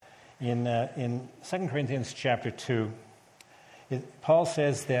In 2 Corinthians chapter 2, Paul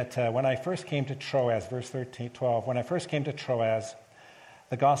says that when I first came to Troas, verse 12, when I first came to Troas,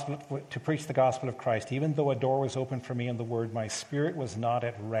 to preach the gospel of Christ, even though a door was open for me in the word, my spirit was not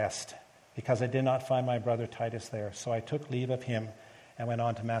at rest, because I did not find my brother Titus there. So I took leave of him and went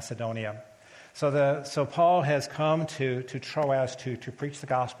on to Macedonia. So Paul has come to Troas to preach the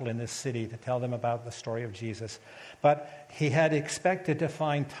gospel in this city, to tell them about the story of Jesus. But he had expected to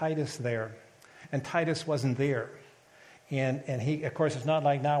find Titus there, and Titus wasn't there. And he, of course, it's not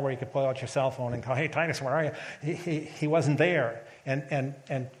like now where you could pull out your cell phone and call, "Hey, Titus, where are you?" He wasn't there, and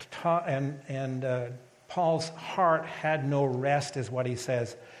Paul's heart had no rest, is what he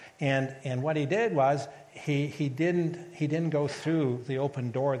says. And what he did was he didn't go through the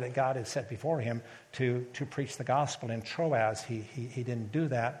open door that God had set before him to preach the gospel in Troas. He didn't do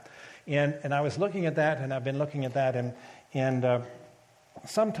that. And I was looking at that, and I've been looking at that, and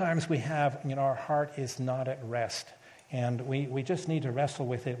sometimes we have, our heart is not at rest. And we just need to wrestle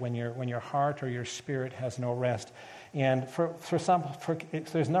with it when your heart or your spirit has no rest. And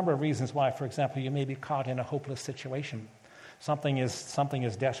there's a number of reasons why. For example, you may be caught in a hopeless situation. Something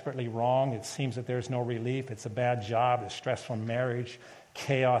is desperately wrong. It seems that there's no relief. It's a bad job, a stressful marriage,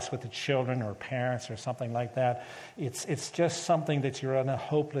 chaos with the children or parents or something like that. It's just something that you're in a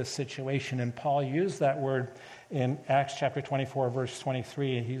hopeless situation. And Paul used that word in Acts chapter 24, verse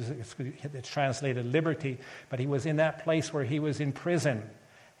 23. It's translated liberty, but he was in that place where he was in prison,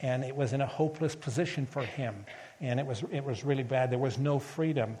 and it was in a hopeless position for him. And it was really bad. There was no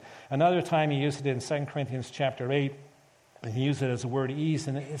freedom. Another time he used it in 2 Corinthians chapter 8. And he used it as a word ease,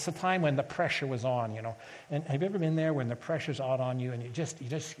 and it's a time when the pressure was on, And have you ever been there when the pressure's out on you, and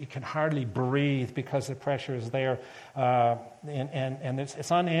you can hardly breathe because the pressure is there, and it's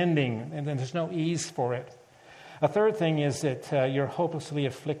unending, and then there's no ease for it. A third thing is that you're hopelessly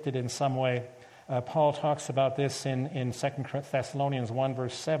afflicted in some way. Paul talks about this in 2 Thessalonians 1,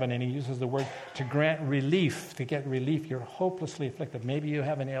 verse 7, and he uses the word to grant relief, to get relief. You're hopelessly afflicted. Maybe you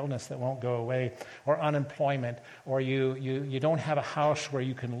have an illness that won't go away, or unemployment, or you don't have a house where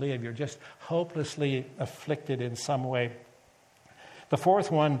you can live. You're just hopelessly afflicted in some way. The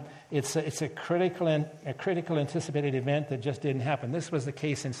fourth one, it's a critical anticipated event that just didn't happen. This was the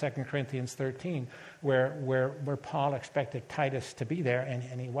case in 2 Corinthians 13, where Paul expected Titus to be there,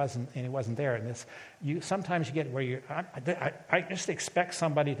 and he wasn't there. And sometimes you get where I just expect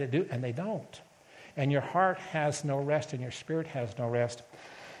somebody to do, and they don't. And your heart has no rest, and your spirit has no rest.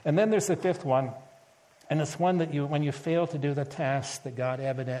 And then there's the fifth one. And it's one that when you fail to do the task that God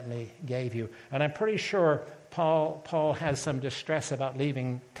evidently gave you. And I'm pretty sure Paul has some distress about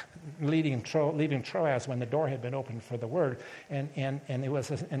leaving Troas when the door had been opened for the word. And it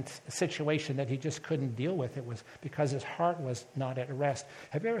was a situation that he just couldn't deal with. It was because his heart was not at rest.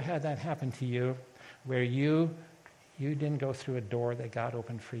 Have you ever had that happen to you, where you didn't go through a door that God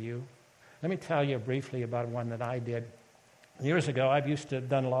opened for you? Let me tell you briefly about one that I did. Years ago, I've used to have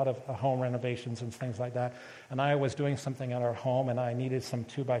done a lot of home renovations and things like that, and I was doing something at our home, and I needed some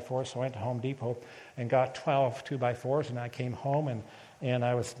 2x4s, so I went to Home Depot and got 12 2x4s, and I came home, and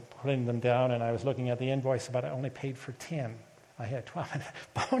I was putting them down, and I was looking at the invoice, but I only paid for 10. I had 12, and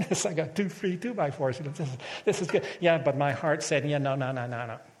bonus, I got 2 free 2x4s. This is good. Yeah, but my heart said,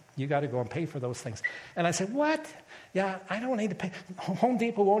 no. You got to go and pay for those things. And I said, what? Yeah, I don't need to pay. Home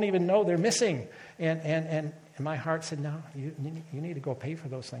Depot won't even know they're missing. And my heart said, no, you need to go pay for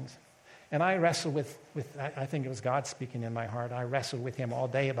those things. And I wrestled with I think it was God speaking in my heart. I wrestled with him all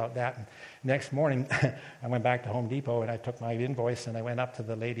day about that. And next morning, I went back to Home Depot, and I took my invoice, and I went up to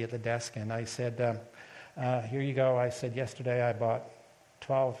the lady at the desk, and I said, here you go. I said, yesterday I bought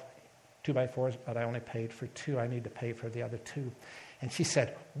 12 2x4s, but I only paid for 2. I need to pay for the other 2. And she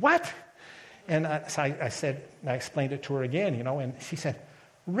said, what? And so I said, I explained it to her again, and she said,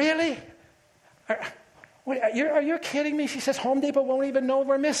 really? Are you kidding me? She says, Home Depot won't even know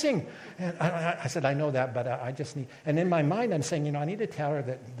we're missing. And I said, I know that, but I just need... And in my mind, I'm saying, I need to tell her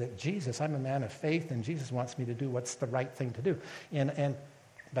that Jesus, I'm a man of faith, and Jesus wants me to do what's the right thing to do.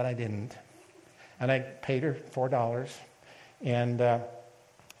 But I didn't. And I paid her $4, and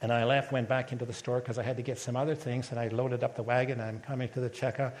I left, went back into the store because I had to get some other things, and I loaded up the wagon. I'm coming to the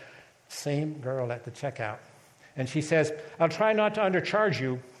checkout. Same girl at the checkout. And she says, I'll try not to undercharge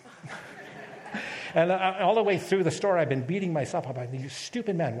you. And all the way through the store, I've been beating myself up. You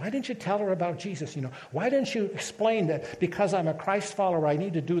stupid man, why didn't you tell her about Jesus? Why didn't you explain that because I'm a Christ follower, I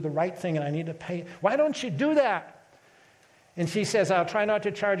need to do the right thing and I need to pay? Why don't you do that? And she says, I'll try not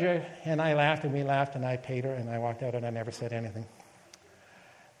to charge you. And I laughed, and we laughed, and I paid her, and I walked out, and I never said anything.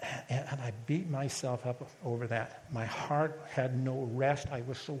 And I beat myself up over that. My heart had no rest. I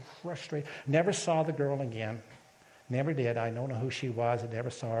was so frustrated. Never saw the girl again. Never did. I don't know who she was. I never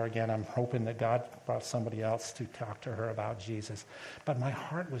saw her again. I'm hoping that God brought somebody else to talk to her about Jesus. But my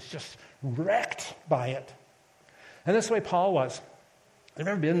heart was just wrecked by it. And that's the way Paul was. Have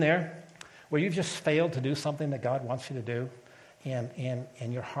you ever been there where you've just failed to do something that God wants you to do?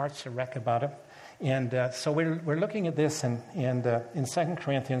 And your heart's a wreck about it. And so we're looking at this, and in 2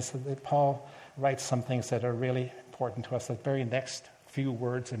 Corinthians, Paul writes some things that are really important to us. The very next few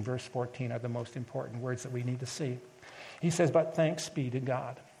words in verse 14 are the most important words that we need to see. He says, but thanks be to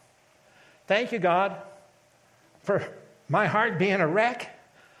God. Thank you, God, for my heart being a wreck.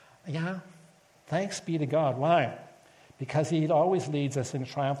 Yeah, thanks be to God. Why? Because he always leads us in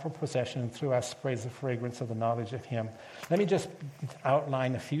triumphal procession, and through us spreads the fragrance of the knowledge of him. Let me just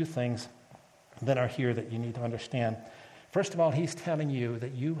outline a few things that are here that you need to understand. First of all, he's telling you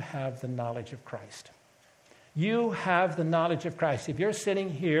that you have the knowledge of Christ. You have the knowledge of Christ. If you're sitting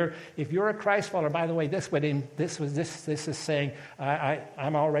here, if you're a Christ follower, by the way, this is saying,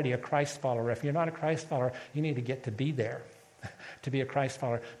 I'm already a Christ follower. If you're not a Christ follower, you need to get to be there to be a Christ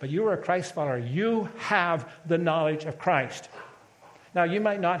follower. But you are a Christ follower. You have the knowledge of Christ. Now, you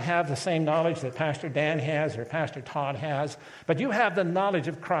might not have the same knowledge that Pastor Dan has or Pastor Todd has, but you have the knowledge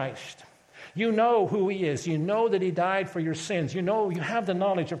of Christ. You know who he is. You know that he died for your sins. You know you have the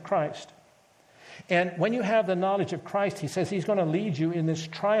knowledge of Christ. And when you have the knowledge of Christ, he says he's going to lead you in this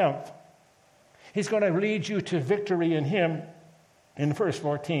triumph. He's going to lead you to victory in him in verse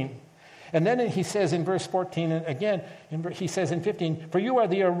 14. And then he says in verse 14, and again, he says in 15, for you are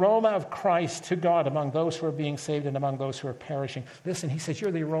the aroma of Christ to God among those who are being saved and among those who are perishing. Listen, he says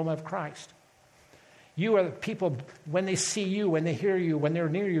you're the aroma of Christ. You are the people, when they see you, when they hear you, when they're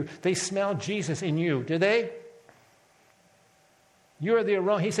near you, they smell Jesus in you. Do they? You are the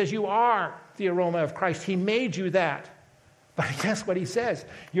aroma. He says you are the aroma of Christ. He made you that. But guess what he says?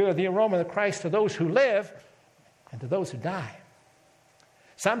 You are the aroma of Christ to those who live and to those who die.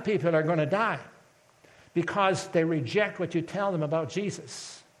 Some people are going to die because they reject what you tell them about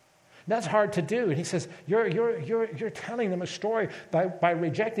Jesus. That's hard to do. And he says, you're telling them a story by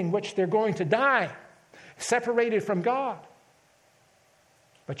rejecting which they're going to die, separated from God.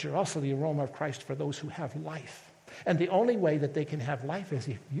 But you're also the aroma of Christ for those who have life. And the only way that they can have life is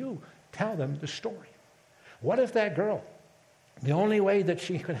if you tell them the story. What if that girl, the only way that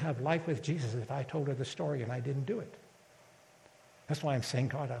she could have life with Jesus is if I told her the story and I didn't do it? That's why I'm saying,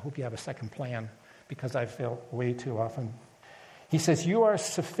 God, I hope you have a second plan, because I fail way too often. He says, you are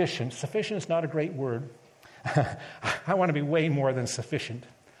sufficient. Sufficient is not a great word. I want to be way more than sufficient.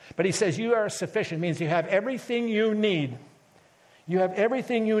 But he says, you are sufficient means you have everything you need. You have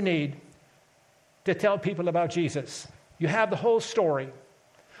everything you need to tell people about Jesus. You have the whole story.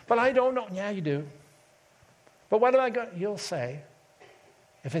 But I don't know. Yeah, you do. But what am I going to... You'll say,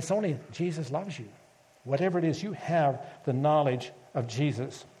 if it's only Jesus loves you, whatever it is, you have the knowledge of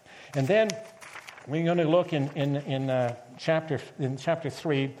Jesus. And then we're going to look in chapter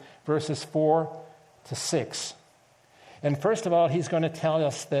 3, verses 4 to 6. And first of all, he's going to tell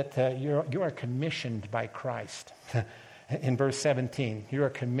us that you are commissioned by Christ. In verse 17, you are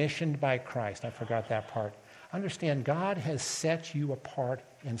commissioned by Christ. I forgot that part. Understand, God has set you apart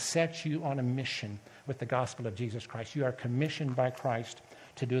and set you on a mission with the gospel of Jesus Christ. You are commissioned by Christ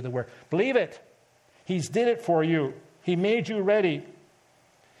to do the work. Believe it. He's did it for you. He made you ready.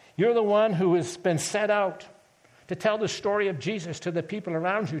 You're the one who has been set out to tell the story of Jesus to the people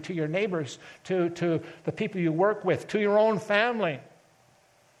around you, to your neighbors, to the people you work with, to your own family.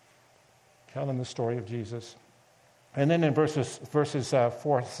 Tell them the story of Jesus. And then in verses 4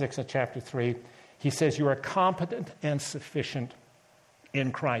 to 6 of chapter 3, he says, you are competent and sufficient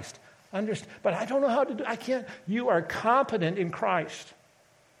in Christ. But I don't know how to do it. I can't. You are competent in Christ.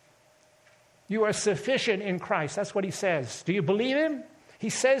 You are sufficient in Christ. That's what he says. Do you believe him? He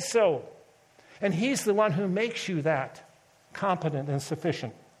says so. And he's the one who makes you that, competent and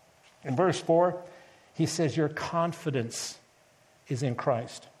sufficient. In verse 4, he says your confidence is in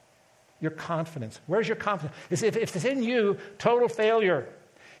Christ. Your confidence. Where's your confidence? If it's in you, total failure.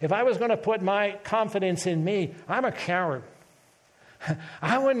 If I was going to put my confidence in me, I'm a coward.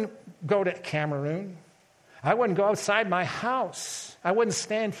 I wouldn't go to Cameroon. I wouldn't go outside my house. I wouldn't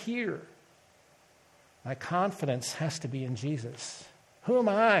stand here. My confidence has to be in Jesus. Who am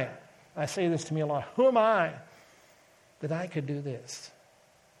I? I say this to me a lot. Who am I that I could do this?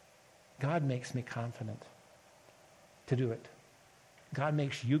 God makes me confident to do it. God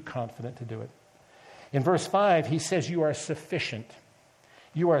makes you confident to do it. In verse 5, he says you are sufficient.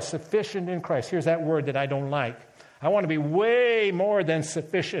 You are sufficient in Christ. Here's that word that I don't like. I want to be way more than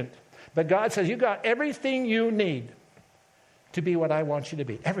sufficient. But God says, you got everything you need to be what I want you to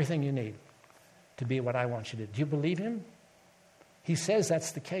be. Everything you need to be what I want you to do. Do you believe him? He says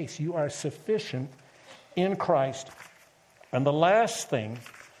that's the case. You are sufficient in Christ. And the last thing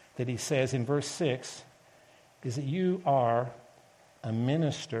that he says in verse 6 is that you are a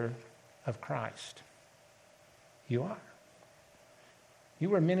minister of Christ. You are.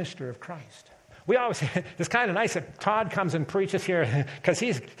 You are a minister of Christ. We always, it's kind of nice that Todd comes and preaches here because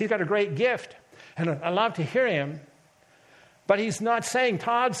he's got a great gift. And I love to hear him. But he's not saying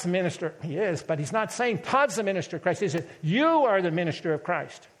Todd's the minister. He is, but he's not saying Todd's the minister of Christ. He says, you are the minister of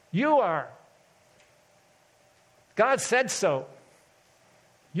Christ. You are. God said so.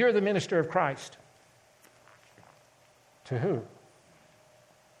 You're the minister of Christ. To who?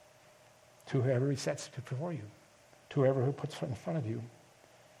 To whoever he sets before you. To whoever who puts in front of you.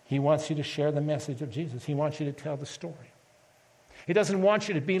 He wants you to share the message of Jesus. He wants you to tell the story. He doesn't want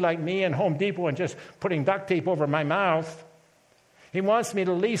you to be like me in Home Depot and just putting duct tape over my mouth. He wants me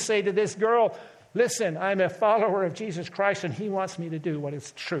to at least say to this girl, listen, I'm a follower of Jesus Christ, and he wants me to do what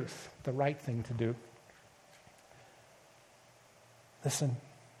is truth, the right thing to do. Listen,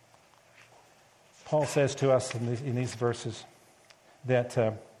 Paul says to us in these verses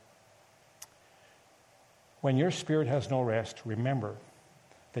that when your spirit has no rest, remember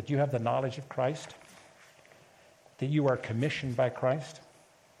that you have the knowledge of Christ, that you are commissioned by Christ,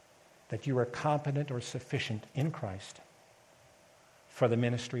 that you are competent or sufficient in Christ for the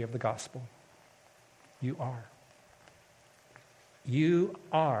ministry of the gospel. You are. You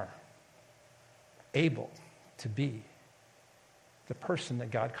are able to be the person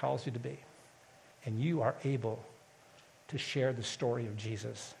that God calls you to be. And you are able to share the story of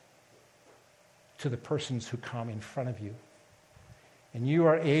Jesus to the persons who come in front of you. And you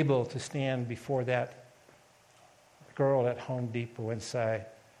are able to stand before that girl at Home Depot and say,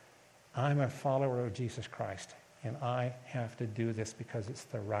 I'm a follower of Jesus Christ, and I have to do this because it's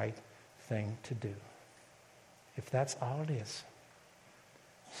the right thing to do. If that's all it is,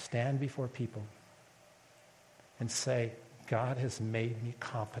 stand before people and say, God has made me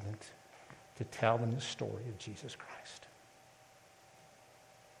competent to tell them the story of Jesus Christ.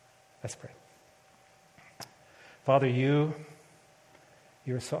 Let's pray. Father, you're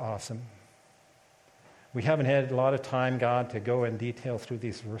so awesome. We haven't had a lot of time, God, to go in detail through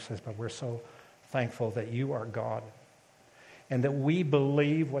these verses, but we're so thankful that you are God and that we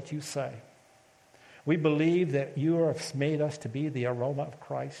believe what you say. We believe that you have made us to be the aroma of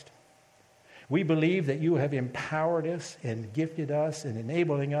Christ. We believe that you have empowered us and gifted us and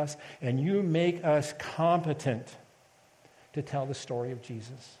enabling us, and you make us competent to tell the story of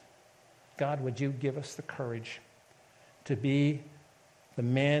Jesus. God, would you give us the courage to be the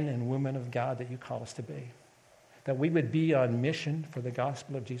men and women of God that you call us to be? That we would be on mission for the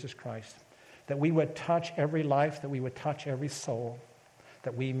gospel of Jesus Christ. That we would touch every life, that we would touch every soul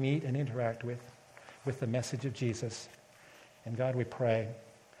that we meet and interact with the message of Jesus. And God, we pray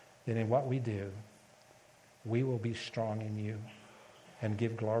that in what we do, we will be strong in you and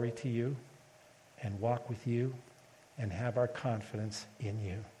give glory to you and walk with you and have our confidence in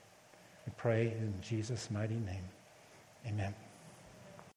you. We pray in Jesus' mighty name. Amen.